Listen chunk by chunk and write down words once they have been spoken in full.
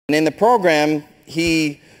in the program,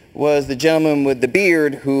 he was the gentleman with the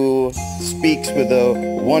beard who speaks with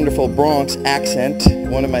a wonderful Bronx accent,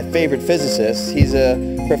 one of my favorite physicists. He's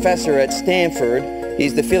a professor at Stanford.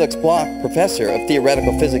 He's the Felix Bloch Professor of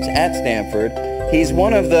Theoretical Physics at Stanford. He's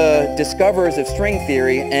one of the discoverers of string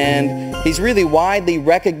theory, and he's really widely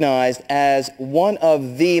recognized as one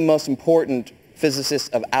of the most important physicists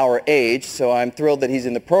of our age. So I'm thrilled that he's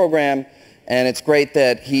in the program, and it's great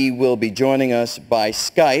that he will be joining us by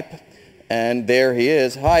Skype. And there he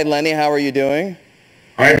is. Hi, Lenny. How are you doing?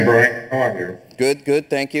 Hi, Brian. How are you? Good, good.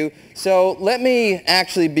 Thank you. So let me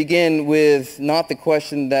actually begin with not the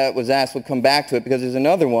question that was asked. We'll come back to it because there's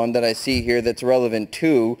another one that I see here that's relevant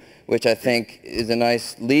too, which I think is a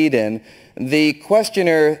nice lead-in. The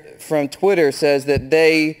questioner from Twitter says that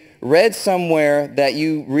they read somewhere that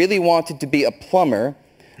you really wanted to be a plumber,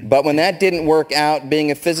 but when that didn't work out, being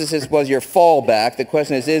a physicist was your fallback. The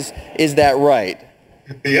question is that right?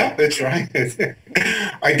 Yeah, that's right.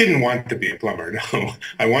 I didn't want to be a plumber, no.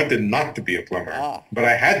 I wanted not to be a plumber, but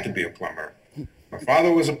I had to be a plumber. My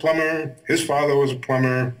father was a plumber, his father was a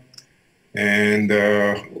plumber, and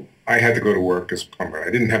I had to go to work as a plumber. I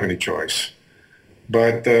didn't have any choice.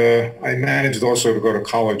 But I managed also to go to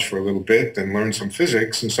college for a little bit and learn some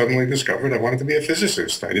physics, and suddenly discovered I wanted to be a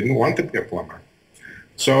physicist. I didn't want to be a plumber.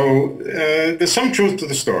 So there's some truth to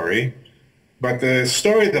the story. But the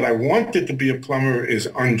story that I wanted to be a plumber is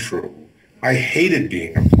untrue. I hated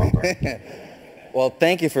being a plumber. Well,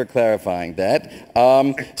 thank you for clarifying that.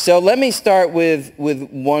 So let me start with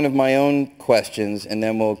one of my own questions, and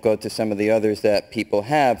then we'll go to some of the others that people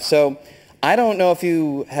have. So I don't know if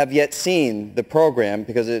you have yet seen the program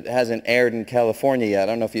because it hasn't aired in California yet.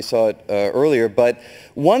 I don't know if you saw it earlier, but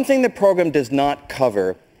one thing the program does not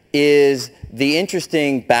cover is the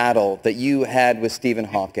interesting battle that you had with Stephen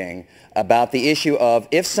Hawking about the issue of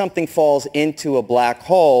if something falls into a black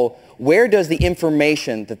hole, where does the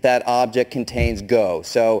information that that object contains go?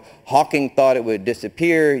 So Hawking thought it would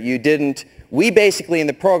disappear, you didn't. We basically in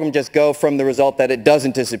the program just go from the result that it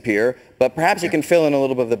doesn't disappear, but perhaps you can fill in a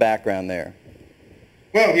little bit of the background there.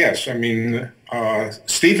 Well, yes. I mean,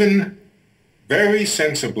 Stephen very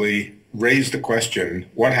sensibly raised the question,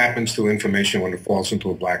 what happens to information when it falls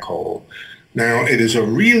into a black hole? Now, it is a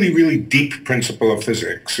really, really deep principle of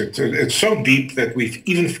physics. It's so deep that we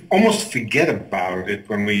even almost forget about it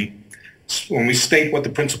when we state what the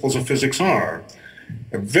principles of physics are.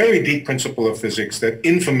 A very deep principle of physics that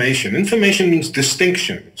information means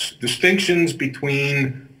distinctions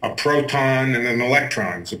between a proton and an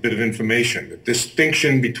electron is a bit of information. The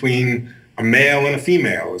distinction between a male and a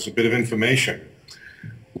female is a bit of information.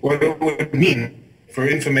 What it would mean for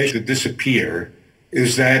information to disappear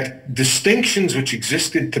is that distinctions which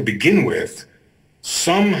existed to begin with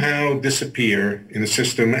somehow disappear in a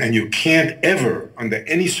system, and you can't ever, under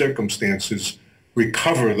any circumstances,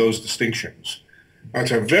 recover those distinctions.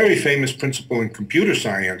 That's a very famous principle in computer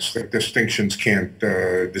science, that distinctions can't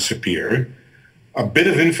disappear. A bit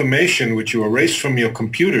of information which you erase from your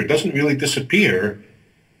computer doesn't really disappear.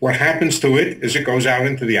 What happens to it is it goes out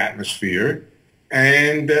into the atmosphere,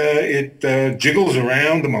 and it jiggles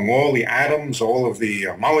around among all the atoms, all of the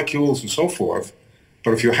molecules, and so forth.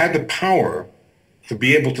 But if you had the power to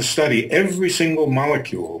be able to study every single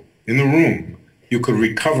molecule in the room, you could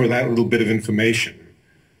recover that little bit of information.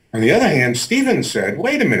 On the other hand, Stephen said,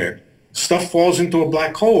 wait a minute, stuff falls into a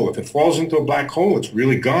black hole. If it falls into a black hole, it's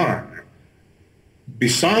really gone.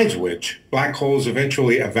 Besides which, black holes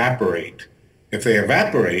eventually evaporate. If they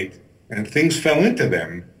evaporate and things fell into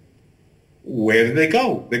them, where did they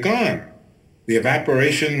go? They're gone. The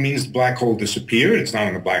evaporation means the black hole disappeared. It's not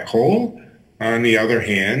in the black hole. On the other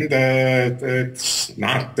hand, it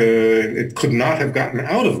could not have gotten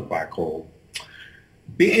out of the black hole.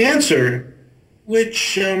 The answer,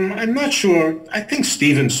 which I'm not sure, I think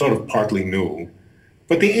Stephen sort of partly knew,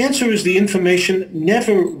 but the answer is the information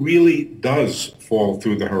never really does fall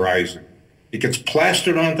through the horizon. It gets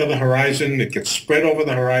plastered onto the horizon. It gets spread over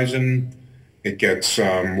the horizon. It gets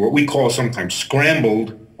what we call sometimes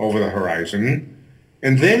scrambled over the horizon,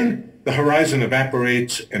 and then the horizon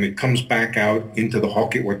evaporates and it comes back out into the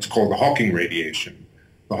what's called the Hawking radiation.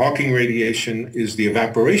 The Hawking radiation is the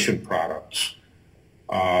evaporation products,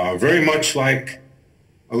 very much like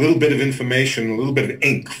a little bit of information, a little bit of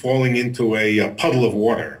ink falling into a puddle of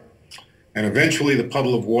water, and eventually the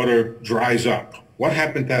puddle of water dries up. What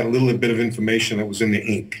happened to that little bit of information that was in the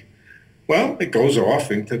ink? Well, it goes off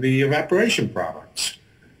into the evaporation products.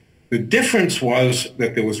 The difference was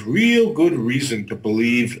that there was real good reason to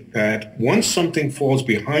believe that once something falls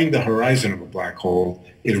behind the horizon of a black hole,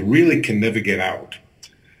 it really can never get out.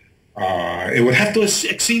 It would have to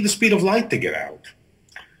exceed the speed of light to get out.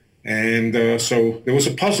 And so there was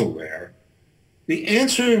a puzzle there. The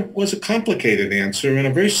answer was a complicated answer and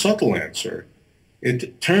a very subtle answer.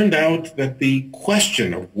 It turned out that the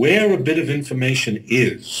question of where a bit of information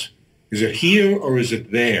is it here or is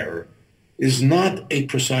it there, is not a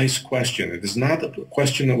precise question. It is not a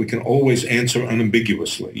question that we can always answer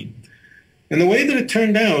unambiguously. And the way that it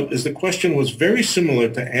turned out is the question was very similar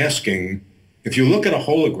to asking, if you look at a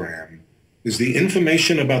hologram, is the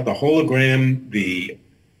information about the hologram the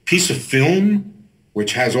piece of film,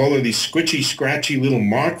 which has all of these squishy, scratchy little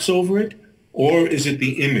marks over it, or is it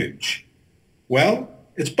the image? Well,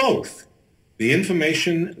 it's both. The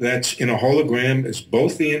information that's in a hologram is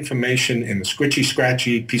both the information in the squishy,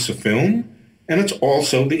 scratchy piece of film, and it's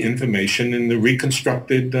also the information in the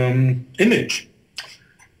reconstructed image.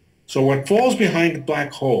 So what falls behind a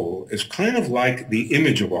black hole is kind of like the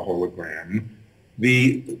image of a hologram.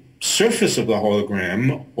 The surface of the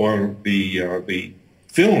hologram, or the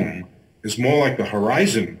film, is more like the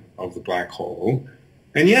horizon of the black hole.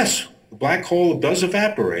 And yes, the black hole does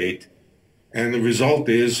evaporate, and the result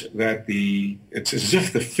is that it's as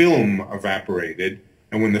if the film evaporated,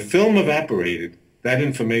 and when the film evaporated, that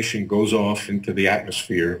information goes off into the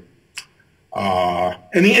atmosphere,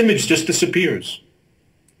 and the image just disappears.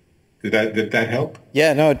 Did that help?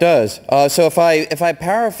 Yeah, no, it does. So if I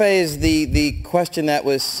paraphrase the question that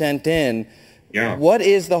was sent in, yeah. What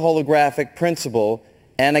is the holographic principle?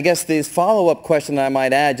 And I guess the follow-up question I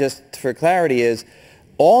might add, just for clarity, is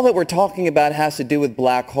all that we're talking about has to do with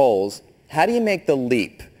black holes. How do you make the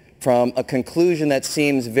leap from a conclusion that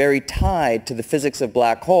seems very tied to the physics of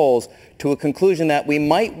black holes to a conclusion that we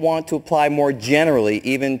might want to apply more generally,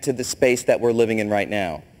 even to the space that we're living in right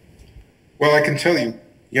now? Well, I can tell you,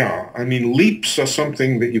 yeah, I mean, leaps are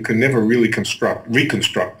something that you can never really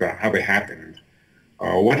reconstruct how they happened.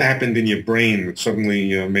 What happened in your brain that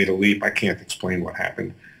suddenly made a leap, I can't explain what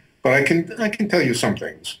happened. But I can tell you some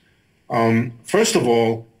things. First of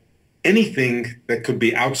all, anything that could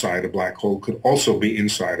be outside a black hole could also be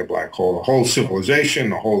inside a black hole. A whole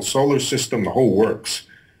civilization, a whole solar system, the whole works.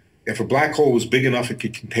 If a black hole was big enough, it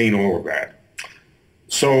could contain all of that.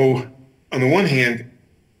 So on the one hand,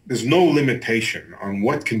 there's no limitation on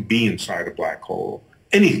what can be inside a black hole.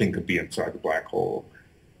 Anything could be inside a black hole.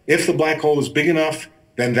 If the black hole is big enough,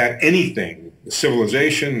 then that anything, the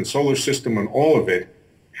civilization, the solar system, and all of it,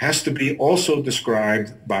 has to be also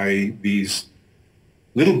described by these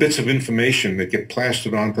little bits of information that get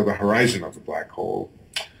plastered onto the horizon of the black hole.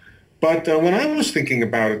 But when I was thinking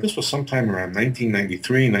about it, this was sometime around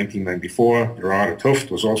 1993, 1994. Gerard 't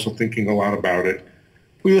Hooft was also thinking a lot about it.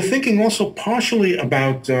 We were thinking also partially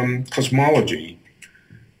about cosmology.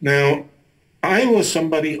 Now, I was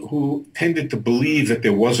somebody who tended to believe that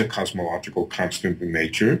there was a cosmological constant in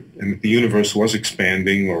nature and that the universe was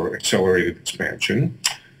expanding or accelerated expansion.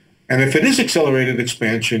 And if it is accelerated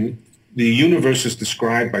expansion, the universe is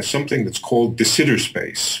described by something that's called de Sitter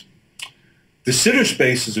space. De Sitter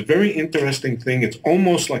space is a very interesting thing. It's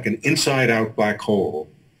almost like an inside-out black hole.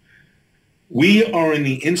 We are in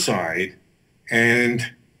the inside,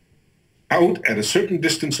 and out at a certain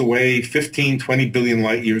distance away, 15, 20 billion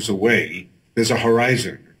light years away, there's a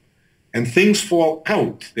horizon. And things fall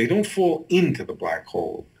out. They don't fall into the black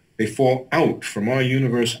hole. They fall out from our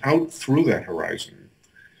universe, out through that horizon.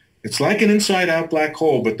 It's like an inside-out black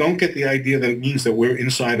hole, but don't get the idea that it means that we're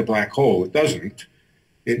inside a black hole. It doesn't.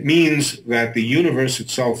 It means that the universe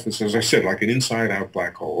itself is, as I said, like an inside-out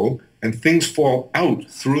black hole, and things fall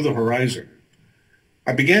out through the horizon.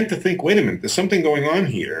 I began to think, wait a minute, there's something going on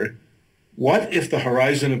here. What if the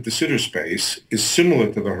horizon of de Sitter space is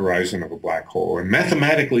similar to the horizon of a black hole? And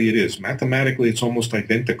mathematically it is. Mathematically it's almost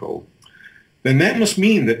identical. Then that must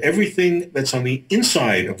mean that everything that's on the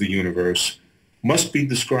inside of the universe must be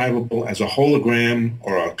describable as a hologram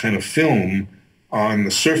or a kind of film on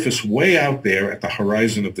the surface way out there at the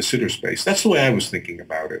horizon of de Sitter space. That's the way I was thinking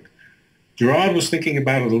about it. Gerard was thinking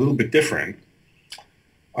about it a little bit different.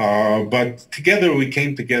 But together we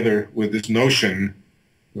came together with this notion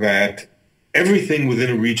that everything within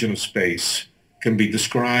a region of space can be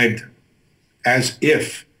described as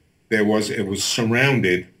if it was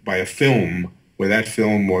surrounded by a film, where that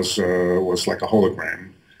film was like a hologram.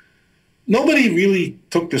 Nobody really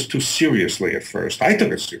took this too seriously at first. I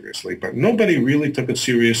took it seriously, but nobody really took it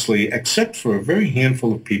seriously except for a very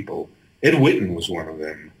handful of people. Ed Witten was one of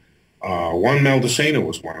them. Juan Maldacena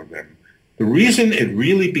was one of them. The reason it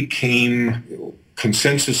really became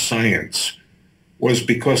consensus science was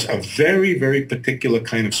because a very, very particular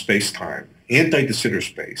kind of space-time, anti-de Sitter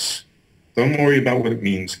space. Don't worry about what it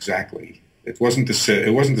means exactly. It wasn't the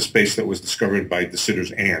space that was discovered by de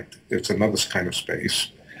Sitter's aunt. It's another kind of space.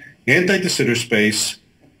 Anti-de Sitter space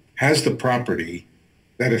has the property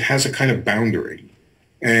that it has a kind of boundary.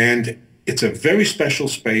 And it's a very special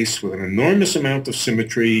space with an enormous amount of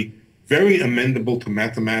symmetry, very amendable to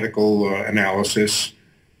mathematical analysis.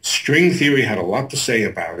 String theory had a lot to say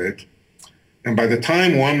about it. And by the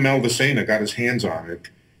time Juan Maldacena got his hands on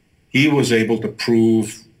it, he was able to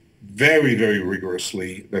prove very, very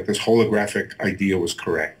rigorously that this holographic idea was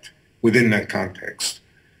correct within that context.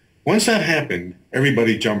 Once that happened,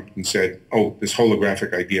 everybody jumped and said, oh, this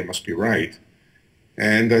holographic idea must be right.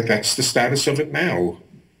 And that's the status of it now.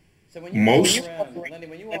 So when you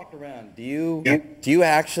walk around, do you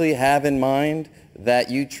actually have in mind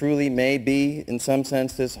that you truly may be, in some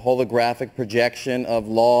sense, this holographic projection of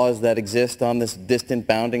laws that exist on this distant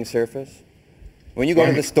bounding surface? When you go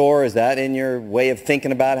to the store, is that in your way of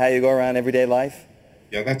thinking about how you go around everyday life?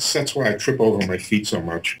 Yeah, that's why I trip over my feet so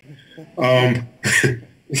much.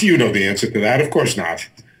 You know the answer to that. Of course not.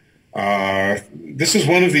 This is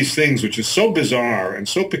one of these things which is so bizarre and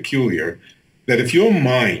so peculiar that if your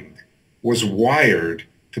mind was wired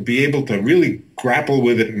to be able to really grapple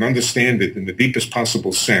with it and understand it in the deepest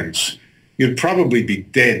possible sense, you'd probably be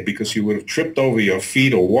dead because you would have tripped over your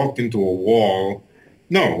feet or walked into a wall.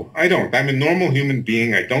 No, I don't. I'm a normal human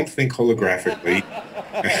being. I don't think holographically.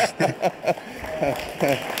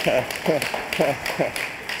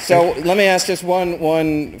 So let me ask just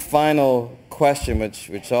one final question,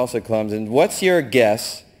 which also comes in. What's your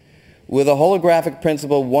guess? Will the holographic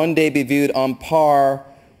principle one day be viewed on par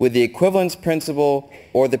with the equivalence principle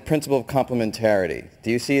or the principle of complementarity? Do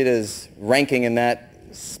you see it as ranking in that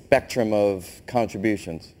spectrum of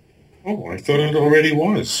contributions? Oh, I thought it already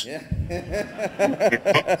was. Yeah.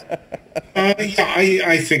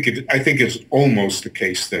 I think it's almost the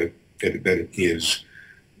case that it is.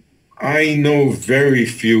 I know very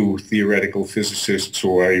few theoretical physicists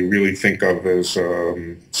who I really think of as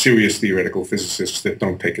serious theoretical physicists that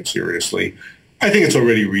don't take it seriously. I think it's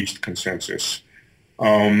already reached consensus.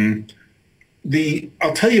 I'll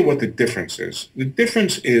tell you what the difference is. The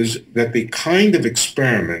difference is that the kind of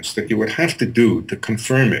experiments that you would have to do to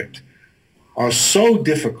confirm it are so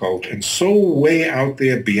difficult and so way out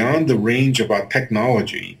there beyond the range of our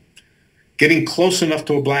technology. Getting close enough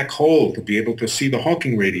to a black hole to be able to see the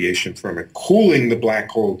Hawking radiation from it, cooling the black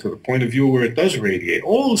hole to the point of view where it does radiate,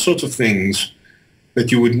 all the sorts of things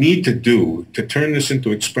that you would need to do to turn this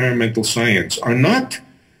into experimental science are not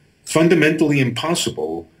fundamentally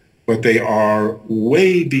impossible, but they are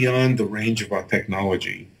way beyond the range of our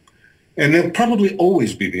technology. And they'll probably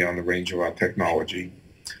always be beyond the range of our technology.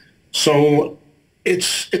 So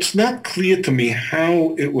it's not clear to me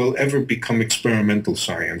how it will ever become experimental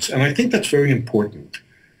science, and I think that's very important.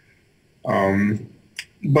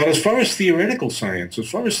 But as far as theoretical science, as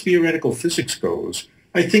far as theoretical physics goes,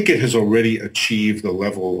 I think it has already achieved the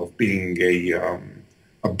level of being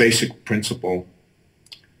a basic principle,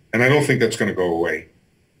 and I don't think that's going to go away.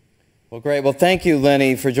 Well, great. Well, thank you,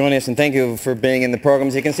 Lenny, for joining us, and thank you for being in the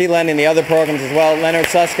programs. You can see Lenny in the other programs as well. Leonard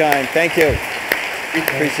Susskind, thank you.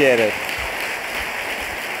 Appreciate it.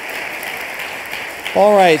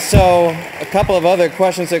 All right, so a couple of other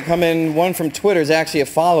questions that come in. One from Twitter is actually a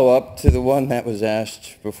follow-up to the one that was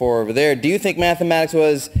asked before over there. Do you think mathematics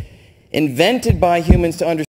was invented by humans to understand